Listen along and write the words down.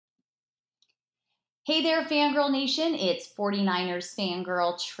Hey there, Fangirl Nation. It's 49ers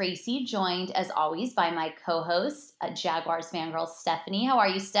Fangirl Tracy, joined as always by my co-host, Jaguars Fangirl Stephanie. How are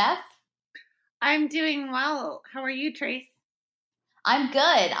you, Steph? I'm doing well. How are you, Trace? I'm good.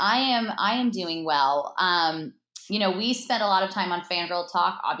 I am doing well. We spent a lot of time on Fangirl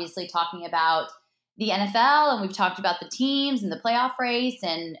Talk, obviously talking about the NFL, and we've talked about the teams and the playoff race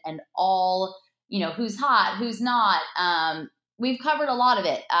and all, who's hot, who's not. We've covered a lot of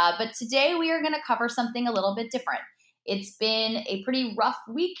it. But today we are going to cover something a little bit different. It's been a pretty rough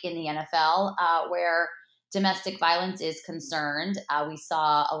week in the NFL where domestic violence is concerned. We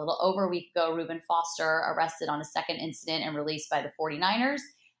saw a little over a week ago Reuben Foster arrested on a second incident and released by the 49ers.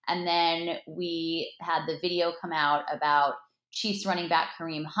 And then we had the video come out about Chiefs running back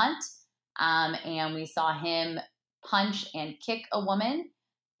Kareem Hunt. And we saw him punch and kick a woman.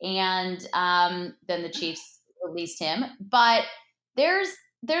 And then the Chiefs released him. But there's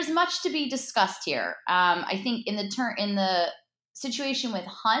much to be discussed here. I think in the situation with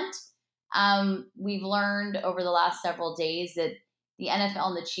Hunt, we've learned over the last several days that the NFL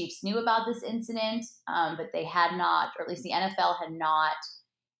and the Chiefs knew about this incident, but they had not, or at least the NFL had not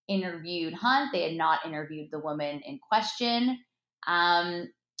interviewed Hunt. They had not interviewed the woman in question.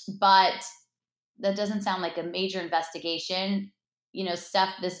 But that doesn't sound like a major investigation.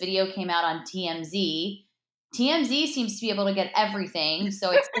 Steph, this video came out on TMZ. TMZ seems to be able to get everything,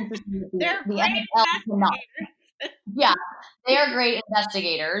 so it's interesting that the NFL cannot. Yeah, they are great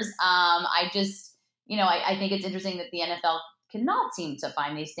investigators. I think it's interesting that the NFL cannot seem to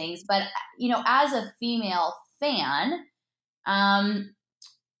find these things. But, as a female fan,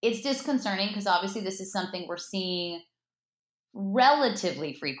 it's disconcerting because obviously this is something we're seeing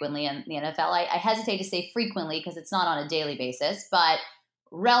relatively frequently in the NFL. I hesitate to say frequently because it's not on a daily basis, but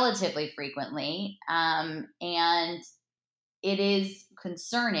relatively frequently. And it is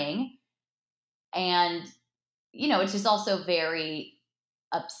concerning. And it's just also very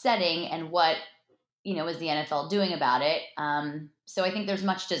upsetting, and what, is the NFL doing about it? So I think there's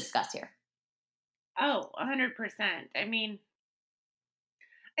much to discuss here. Oh, 100%. I mean,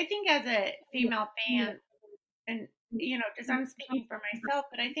 I think as a female fan, and, just I'm speaking for myself,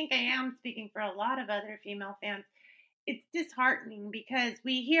 but I think I am speaking for a lot of other female fans, it's disheartening because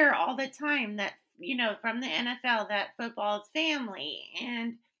we hear all the time that, from the NFL that football is family.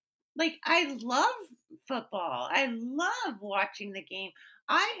 And like, I love football. I love watching the game.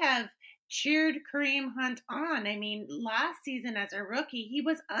 I have cheered Kareem Hunt on. I mean, last season as a rookie, he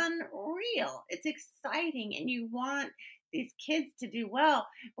was unreal. It's exciting and you want these kids to do well.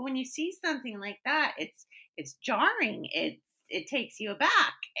 But when you see something like that, it's jarring. It takes you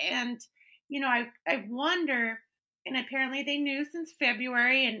aback. And I wonder, and apparently they knew since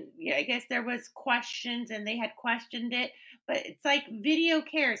February, and I guess there was questions and they had questioned it, but it's like video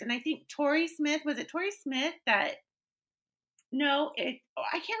cares. And I think Torrey Smith, was it Torrey Smith that, no,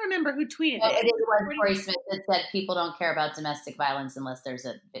 I can't remember who tweeted Well, it. it was Torrey Smith that said people don't care about domestic violence unless there's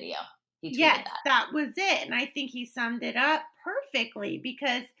a video. He tweeted Yes, that. that was it. And I think he summed it up perfectly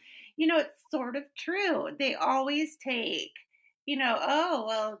because, it's sort of true. They always take, oh,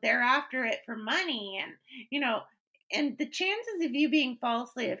 well, they're after it for money. And, and the chances of you being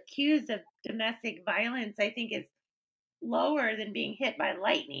falsely accused of domestic violence, I think, is lower than being hit by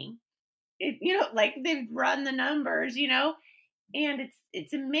lightning. Like they've run the numbers, and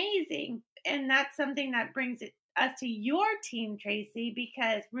it's amazing. And that's something that brings us to your team, Tracy,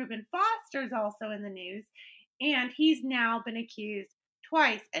 because Reuben Foster's also in the news, and he's now been accused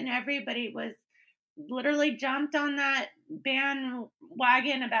twice, and everybody was literally jumped on that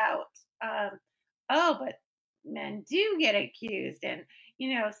bandwagon about, oh, but men do get accused, and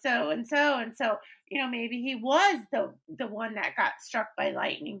so and so and so. Maybe he was the one that got struck by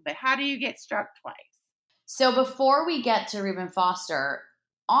lightning, but how do you get struck twice? So before we get to Reuben Foster,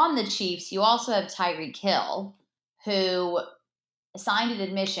 on the Chiefs, you also have Tyreek Hill, who signed an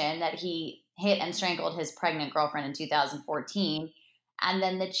admission that he hit and strangled his pregnant girlfriend in 2014, and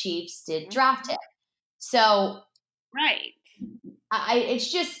then the Chiefs did draft him. So, right.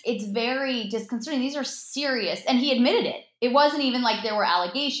 It's very disconcerting. These are serious, and he admitted it. It wasn't even like there were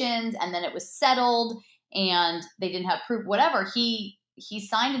allegations and then it was settled and they didn't have proof, whatever. He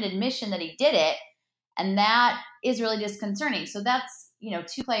signed an admission that he did it, and that is really disconcerting. So that's,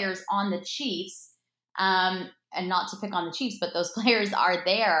 two players on the Chiefs, and not to pick on the Chiefs, but those players are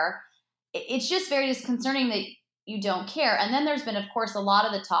there. It's just very disconcerting that you don't care. And then there's been, of course, a lot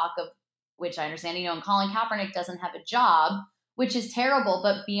of the talk of, which I understand, and Colin Kaepernick doesn't have a job, which is terrible.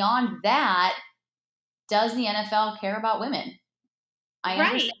 But beyond that, does the NFL care about women? I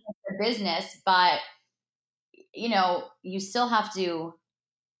understand it's a business, but, you still have to,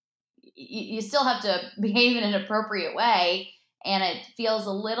 you still have to behave in an appropriate way. And it feels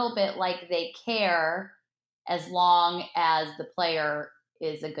a little bit like they care as long as the player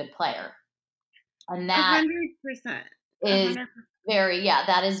is a good player. And that 100%. is 100%.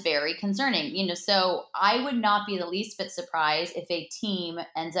 that is very concerning. So I would not be the least bit surprised if a team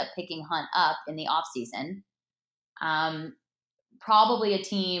ends up picking Hunt up in the offseason. Probably a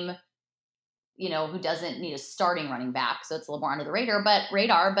team, who doesn't need a starting running back. So it's a little more under the radar, but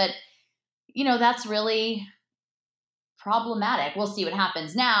that's really problematic. We'll see what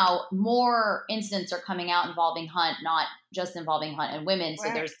happens. Now, more incidents are coming out involving Hunt, not just involving Hunt and women.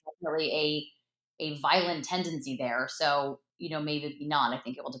 So there's definitely a violent tendency there. So, maybe not. I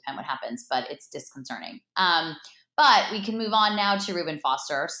think it will depend what happens, but it's disconcerting. But we can move on now to Reuben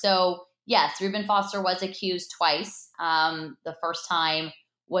Foster. So yes, Reuben Foster was accused twice. The first time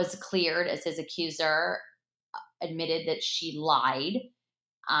was cleared as his accuser admitted that she lied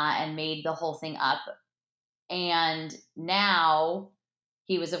and made the whole thing up. And now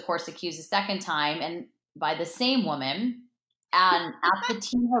he was, of course, accused a second time, and by the same woman, and at the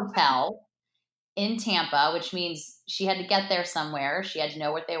team hotel in Tampa, which means she had to get there somewhere. She had to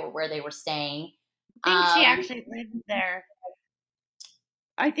know where they were staying. I think she actually lived there.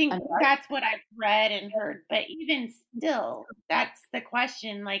 I think that's what I've read and heard. But even still, that's the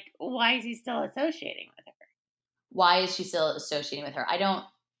question. Like, why is he still associating with her? Why is she still associating with her?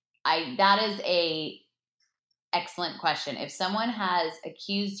 That is a excellent question. If someone has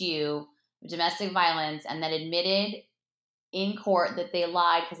accused you of domestic violence and then admitted in court that they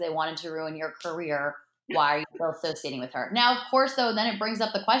lied because they wanted to ruin your career, why are you still associating with her? Now, of course, though, then it brings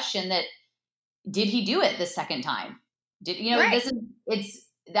up the question that did he do it the second time? It's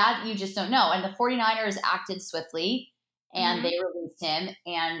that you just don't know. And the 49ers acted swiftly and they released him.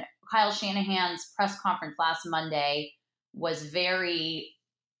 And Kyle Shanahan's press conference last Monday was very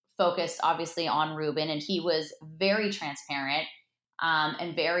focused, obviously, on Reuben, and he was very transparent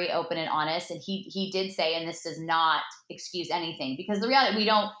and very open and honest. And he did say, and this does not excuse anything, because the reality,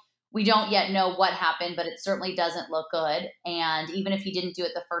 we don't yet know what happened, but it certainly doesn't look good. And even if he didn't do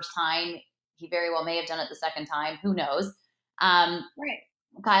it the first time, he very well may have done it the second time. Who knows?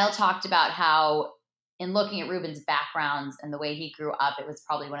 Kyle talked about how, in looking at Reuben's backgrounds and the way he grew up, it was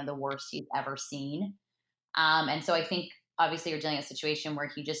probably one of the worst he's ever seen. And so I think, obviously, you're dealing with a situation where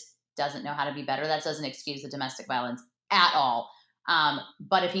he just doesn't know how to be better. That doesn't excuse the domestic violence at all.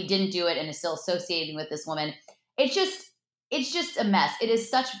 But if he didn't do it and is still associating with this woman, it's just a mess. It is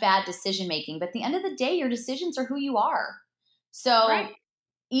such bad decision making. But at the end of the day, your decisions are who you are. So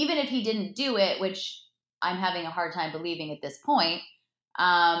even if he didn't do it, which I'm having a hard time believing at this point,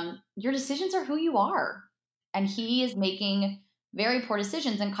 your decisions are who you are. And he is making very poor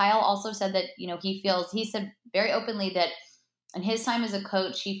decisions. And Kyle also said that, he said very openly that in his time as a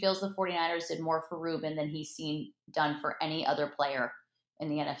coach, he feels the 49ers did more for Reuben than he's seen done for any other player in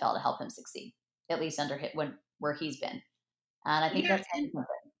the NFL to help him succeed, at least under where he's been. And I think that's something.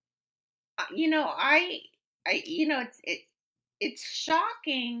 It's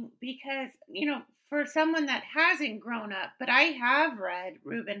shocking because, for someone that hasn't grown up, but I have read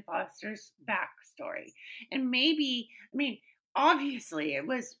Reuben Foster's backstory, and obviously it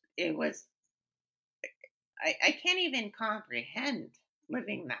was, I can't even comprehend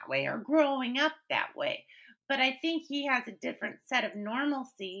living that way or growing up that way. But I think he has a different set of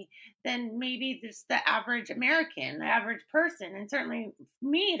normalcy than maybe just the average American, the average person. And certainly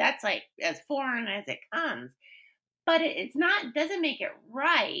me, that's like as foreign as it comes. But it's not, doesn't make it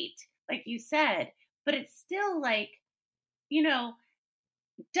right, like you said, but it's still like, does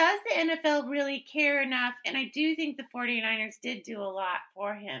the NFL really care enough? And I do think the 49ers did do a lot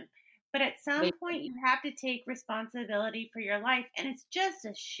for him. But at some point, you have to take responsibility for your life. And it's just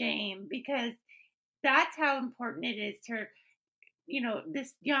a shame because that's how important it is to,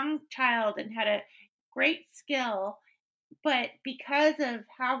 this young child and had a great skill. But because of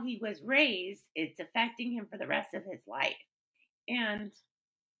how he was raised, it's affecting him for the rest of his life. And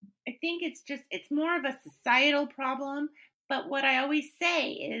I think it's more of a societal problem. But what I always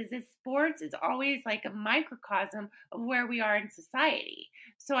say is that sports is always like a microcosm of where we are in society.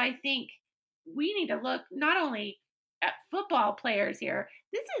 So I think we need to look not only at football players here,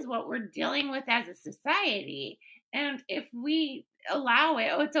 this is what we're dealing with as a society. And if we allow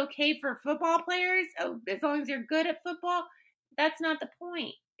it, it's okay for football players, as long as you're good at football, that's not the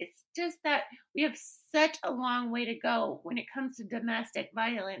point. It's just that we have such a long way to go when it comes to domestic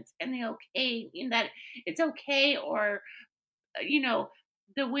violence and that it's okay, or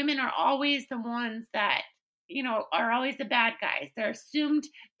the women are always the ones that, are always the bad guys. They're assumed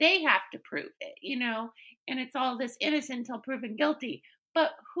they have to prove it, and it's all this innocent until proven guilty.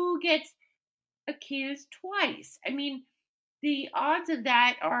 but who gets accused twice? I mean, the odds of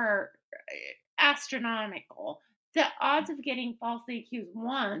that are astronomical. The odds of getting falsely accused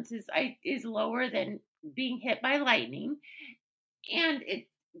once is lower than being hit by lightning, and it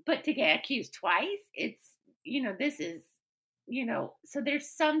but to get accused twice, it's this is so there's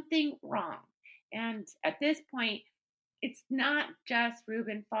something wrong. And at this point, it's not just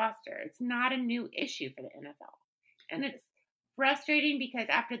Reuben Foster. It's not a new issue for the NFL. And it's frustrating because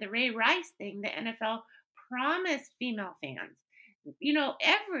after the Ray Rice thing, the NFL promised female fans,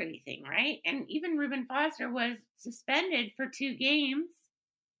 everything, right? And even Reuben Foster was suspended for 2 games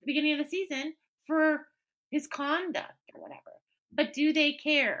at the beginning of the season for his conduct or whatever. But do they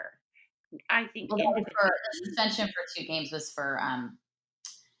care? I think the suspension for 2 games was for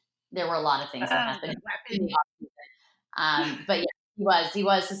there were a lot of things that happened. But yeah, he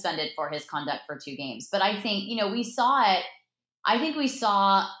was suspended for his conduct for 2 games. But I think, we saw it. I think we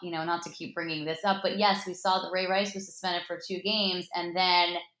saw, not to keep bringing this up, but yes, we saw that Ray Rice was suspended for 2 games. And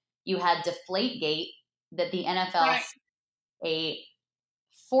then you had Deflategate that the NFL spent a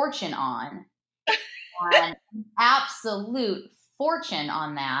fortune on, an absolute fortune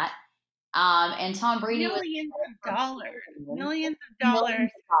on that. And Tom Brady millions of dollars.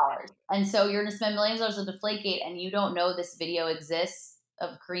 And so you're going to spend millions of dollars on Deflategate, and you don't know this video exists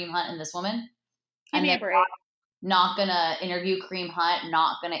of Kareem Hunt and this woman. Give me a break. Not going to interview Kareem Hunt,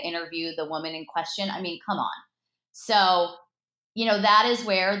 not going to interview the woman in question. I mean, come on. So, that is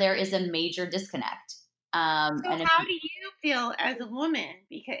where there is a major disconnect. So how do you feel as a woman?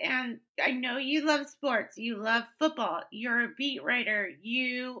 And I know you love sports, you love football, you're a beat writer,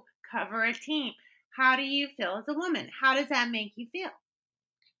 you cover a team. How do you feel as a woman? How does that make you feel?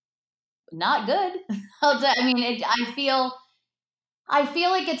 Not good. I mean, I feel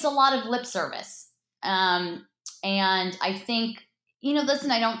like it's a lot of lip service. And I think,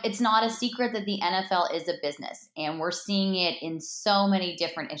 listen, it's not a secret that the NFL is a business, and we're seeing it in so many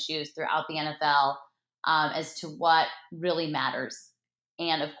different issues throughout the NFL as to what really matters.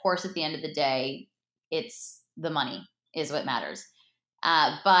 And of course, at the end of the day, it's the money is what matters.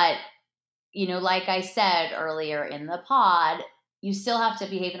 But, like I said earlier in the pod, you still have to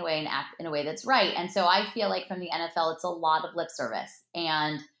behave in a way and act in a way that's right. And so I feel like from the NFL, it's a lot of lip service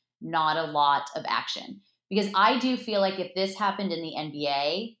and not a lot of action. Because I do feel like if this happened in the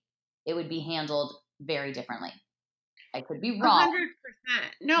NBA, it would be handled very differently. I could be wrong.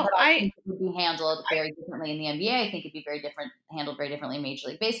 100%. No, I think it would be handled very differently in the NBA. I think it'd be handled very differently in Major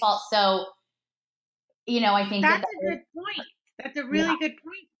League Baseball. So, I think that's a good point. That's a really good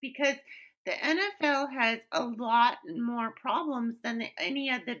point, because the NFL has a lot more problems than any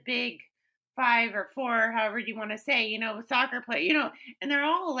of the big 5 or 4, however you want to say, soccer play, and they're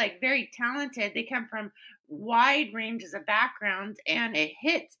all like very talented. They come from wide ranges of backgrounds, and it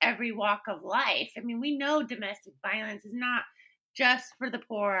hits every walk of life. I mean, we know domestic violence is not just for the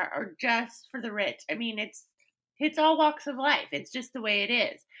poor or just for the rich. I mean, it hits all walks of life. It's just the way it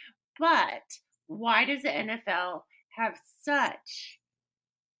is. But why does the NFL have such,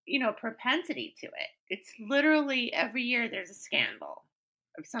 propensity to it? It's literally every year there's a scandal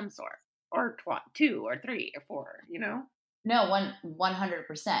of some sort, or 2 or 3 or 4, No,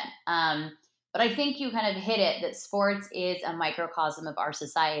 100%. But I think you kind of hit it, that sports is a microcosm of our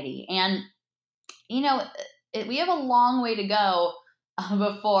society. And, we have a long way to go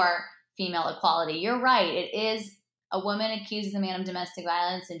before female equality. You're right. It is a woman accuses a man of domestic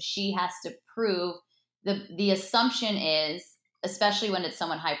violence, and she has to prove the assumption is, especially when it's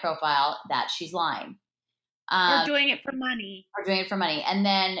someone high profile, that she's lying. Or doing it for money. And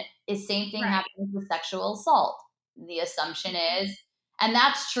then the same thing happens with sexual assault. The assumption is, and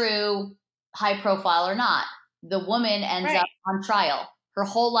that's true, high profile or not, the woman ends up on trial. Her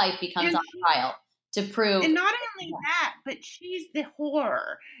whole life becomes on trial to prove. And not only that, but she's the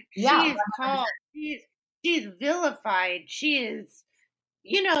whore. She is called, she is vilified. She is,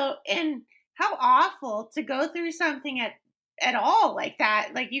 and how awful to go through something at all like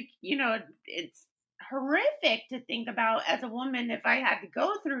that. Like it's horrific to think about as a woman if I had to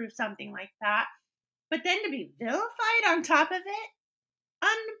go through something like that. But then to be vilified on top of it,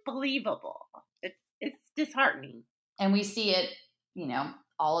 unbelievable. It's disheartening. And we see it,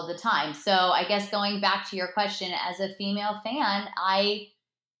 all of the time. So I guess going back to your question, as a female fan,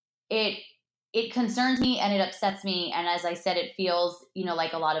 it concerns me and it upsets me. And as I said, it feels,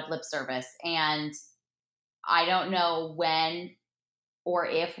 like a lot of lip service. And I don't know when or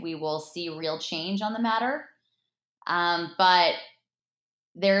if we will see real change on the matter. But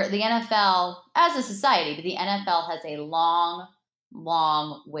the NFL, as a society, but the NFL has a long,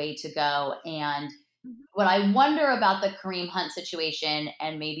 long way to go. And Mhm. What I wonder about the Kareem Hunt situation,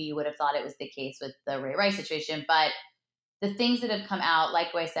 and maybe you would have thought it was the case with the Ray Rice situation, but the things that have come out,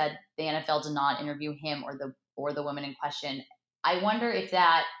 like what I said, the NFL did not interview him or the woman in question. I wonder if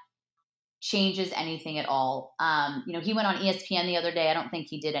that changes anything at all. He went on ESPN the other day. I don't think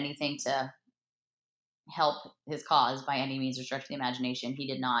he did anything to help his cause by any means or stretch of the imagination. He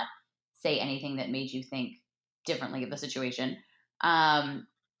did not say anything that made you think differently of the situation. And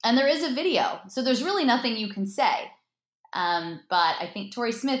there is a video, so there's really nothing you can say. But I think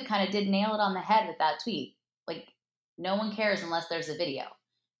Torrey Smith kind of did nail it on the head with that tweet. Like, no one cares unless there's a video,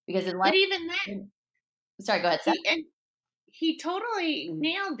 because unless, But even then, sorry, go ahead, Seth. he totally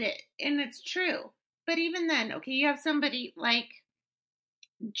nailed it, and it's true. But even then, okay, you have somebody like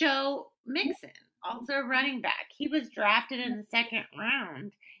Joe Mixon, also a running back. He was drafted in the second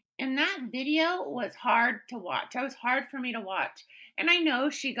round. And that video was hard to watch. It was hard for me to watch. And I know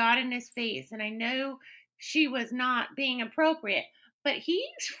she got in his face, and I know she was not being appropriate, but he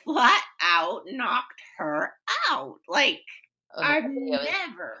flat out knocked her out. Like, I've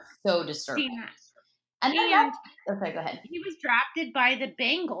never so disturbing. seen that. And then okay, go ahead. He was drafted by the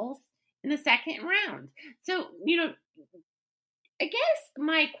Bengals in the second round. So, I guess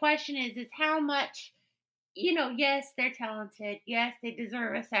my question is how much, yes, they're talented. Yes, they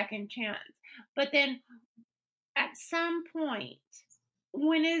deserve a second chance. But then at some point,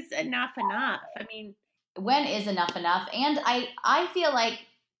 when is enough enough? I mean, when is enough enough? And I feel like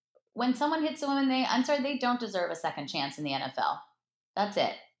when someone hits a woman, they don't deserve a second chance in the NFL. That's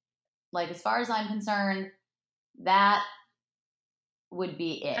it. Like, as far as I'm concerned, that would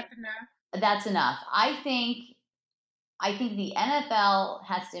be it. That's enough. That's enough. I think the NFL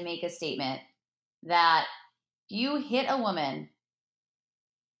has to make a statement that if you hit a woman,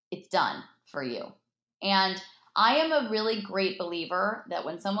 it's done for you. And I am a really great believer that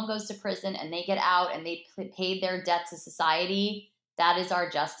when someone goes to prison and they get out and they paid their debt to society, that is our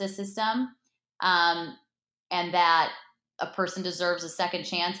justice system, and that a person deserves a second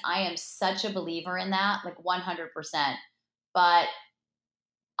chance. I am such a believer in that, like 100%. But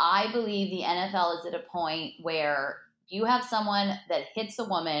I believe the NFL is at a point where you have someone that hits a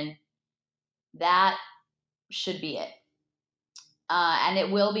woman, that should be it. And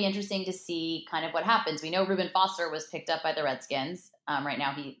it will be interesting to see kind of what happens. We know Reuben Foster was picked up by the Redskins. Right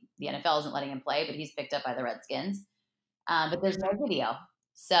now, the NFL isn't letting him play, but he's picked up by the Redskins. But there's no video.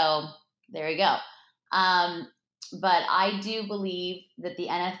 So there you go. But I do believe that the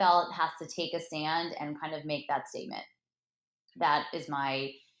NFL has to take a stand and kind of make that statement. That is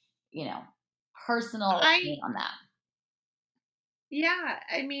my, personal opinion on that. Yeah,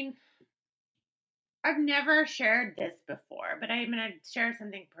 I mean, I've never shared this before, but I'm going to share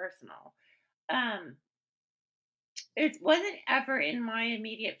something personal. It wasn't ever in my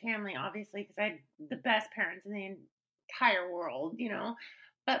immediate family, obviously, because I had the best parents in the entire world,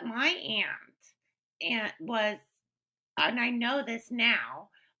 But my aunt was, and I know this now,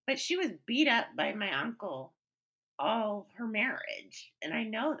 but she was beat up by my uncle all her marriage, and I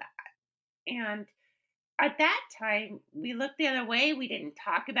know that. And at that time, we looked the other way. We didn't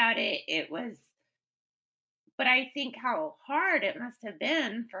talk about it. But I think how hard it must have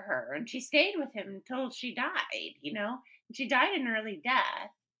been for her. And she stayed with him until she died, And she died an early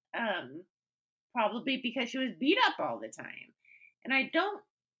death, probably because she was beat up all the time. And I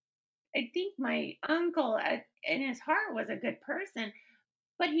think my uncle in his heart was a good person,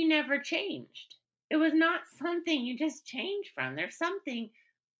 but he never changed. It was not something you just change from. There's something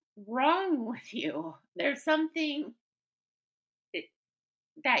wrong with you. There's something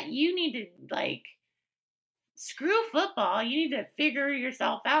that you need to, like, screw football. You need to figure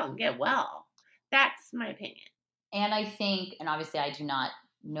yourself out and get well. That's my opinion. And I think, and obviously I do not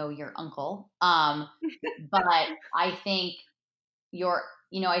know your uncle, but I think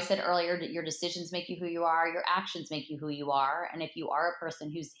I said earlier that your decisions make you who you are, your actions make you who you are. And if you are a person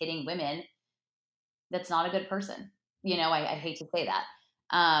who's hitting women, that's not a good person. I hate to say that.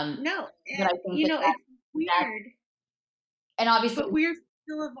 No, but I think it's weird. And obviously, but we're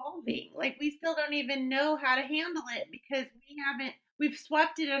still evolving. Like, we still don't even know how to handle it because we've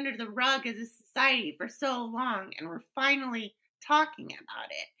swept it under the rug as a society for so long, and we're finally talking about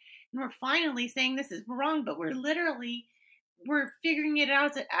it. And we're finally saying this is wrong, but we're figuring it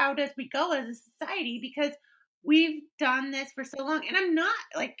out as we go as a society because we've done this for so long. And I'm not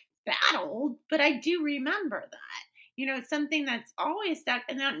like that old, but I do remember that. It's something that's always stuck.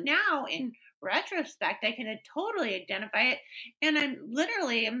 And now in retrospect, I can totally identify it. And I'm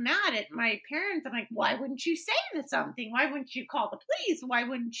mad at my parents. I'm like, why wouldn't you say something? Why wouldn't you call the police? Why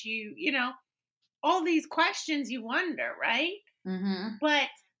wouldn't you, all these questions you wonder, right? Mm-hmm. But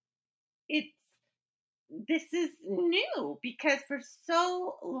it's this is new because for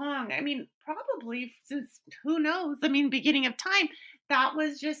so long, I mean, probably since who knows, I mean, beginning of time, that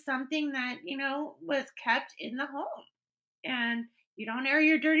was just something that, was kept in the home and you don't air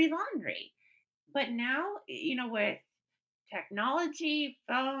your dirty laundry. But now, with technology,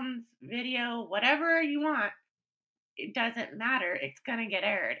 phones, video, whatever you want, it doesn't matter. It's going to get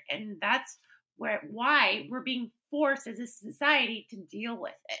aired. And that's why we're being forced as a society to deal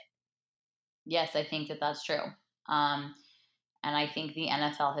with it. Yes, I think that that's true. And I think the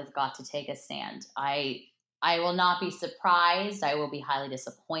NFL has got to take a stand. I will not be surprised. I will be highly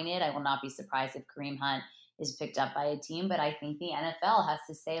disappointed. I will not be surprised if Kareem Hunt is picked up by a team, but I think the NFL has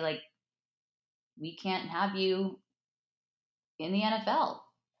to say, like, we can't have you in the NFL.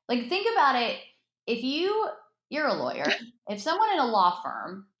 Like, think about it. If you're a lawyer, if someone in a law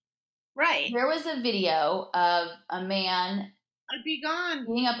firm, right, there was a video of a man, I'd be gone.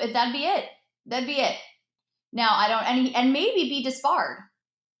 being up, that'd be it. That'd be it. Now I don't, and maybe be disbarred.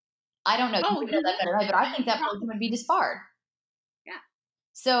 I don't know. Oh, you know that better, right? But I think that person would be disbarred. Yeah.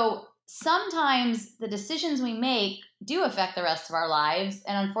 So sometimes the decisions we make do affect the rest of our lives,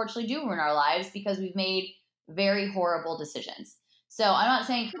 and unfortunately do ruin our lives because we've made very horrible decisions. So I'm not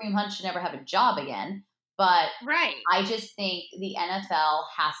saying Kareem Hunt should never have a job again, but right. I just think the NFL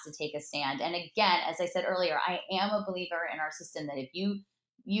has to take a stand. And again, as I said earlier, I am a believer in our system that if you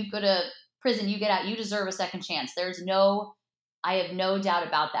go to prison, you get out, you deserve a second chance. I have no doubt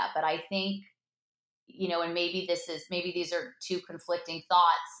about that. But I think, and maybe these are two conflicting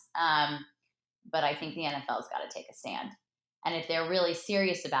thoughts. But I think the NFL's got to take a stand. And if they're really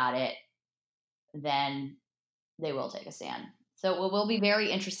serious about it, then they will take a stand. So it will be very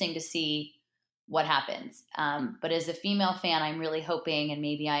interesting to see what happens. But as a female fan, I'm really hoping, and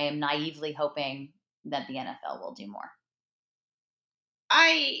maybe I am naively hoping, that the NFL will do more.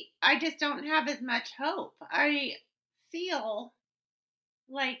 I just don't have as much hope. I feel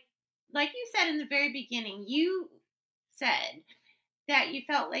like you said in the very beginning, you said that you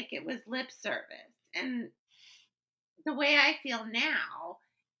felt like it was lip service. And the way I feel now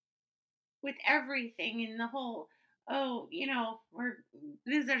with everything in the whole,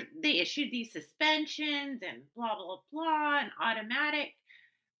 they issued these suspensions and blah, blah, blah, and automatic,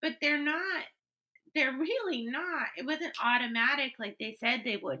 but they're really not. It wasn't automatic like they said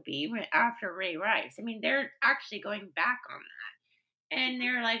they would be after Ray Rice. I mean, they're actually going back on that. And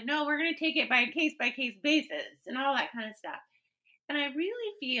they're like, no, we're going to take it by case basis and all that kind of stuff. And I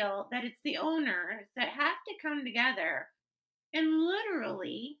really feel that it's the owners that have to come together and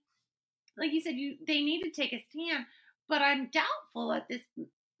literally, like you said, they need to take a stand. But I'm doubtful at this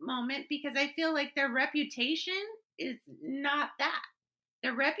moment because I feel like their reputation is not that.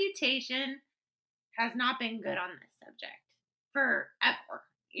 Their reputation has not been good on this subject forever,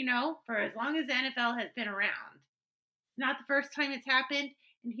 for as long as the NFL has been around. It's not the first time it's happened.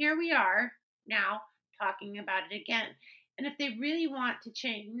 And here we are now talking about it again. And if they really want to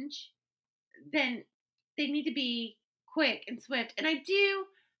change, then they need to be quick and swift. And I do,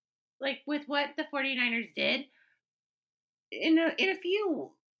 like with what the 49ers did, in a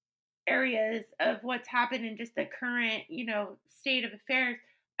few areas of what's happened in just the current, state of affairs,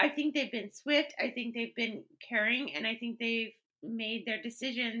 I think they've been swift. I think they've been caring, and I think they've made their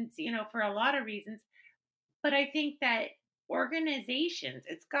decisions, for a lot of reasons. But I think that organizations,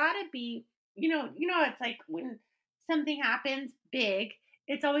 it's got to be, it's like when something happens big,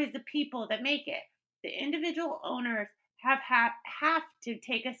 it's always the people that make it. The individual owners have to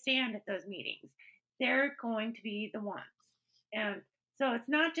take a stand at those meetings. They're going to be the ones. And so it's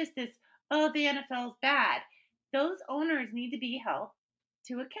not just this, oh, the NFL's bad. Those owners need to be held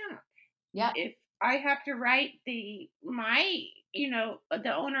to account. Yeah. If I have to write the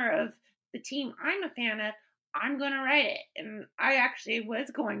owner of the team I'm a fan of, I'm going to write it. And I actually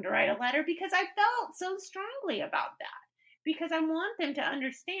was going to write a letter because I felt so strongly about that. Because I want them to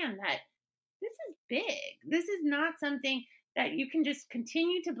understand that this is big. This is not something that you can just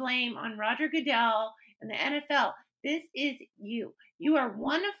continue to blame on Roger Goodell and the NFL. This is you. You are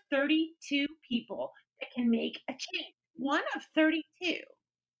one of 32 people that can make a change. One of 32.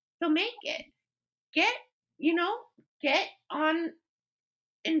 So make it. Get on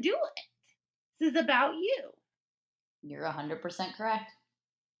and do it. This is about you. You're 100% correct.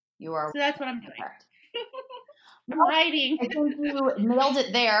 You are. So that's what I'm doing. Correct. I'm writing. I think you nailed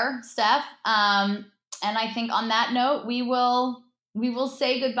it there, Steph. And I think on that note, we will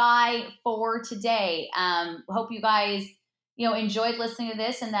say goodbye for today. Hope you guys, enjoyed listening to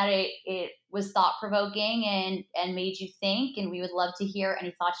this and that it was thought provoking and made you think. And we would love to hear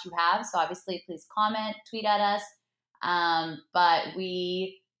any thoughts you have. So obviously, please comment, tweet at us. But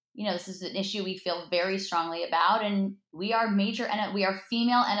we this is an issue we feel very strongly about, and we are we are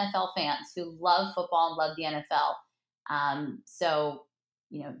female NFL fans who love football and love the NFL. So,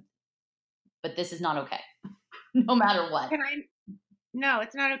 but this is not okay, no matter what. No,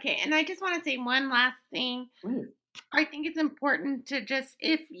 it's not okay. And I just want to say one last thing. Please. I think it's important to just,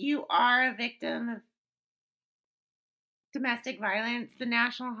 if you are a victim of domestic violence, the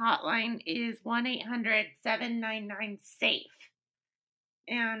national hotline is 1-800-799-SAFE.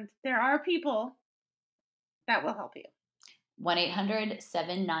 And there are people that will help you.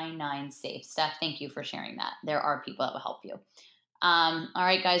 1-800-799-SAFE. Steph, thank you for sharing that. There are people that will help you. All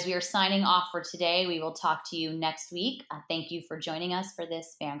right, guys, we are signing off for today. We will talk to you next week. Thank you for joining us for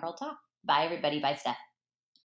this Fangirl Talk. Bye, everybody. Bye, Steph.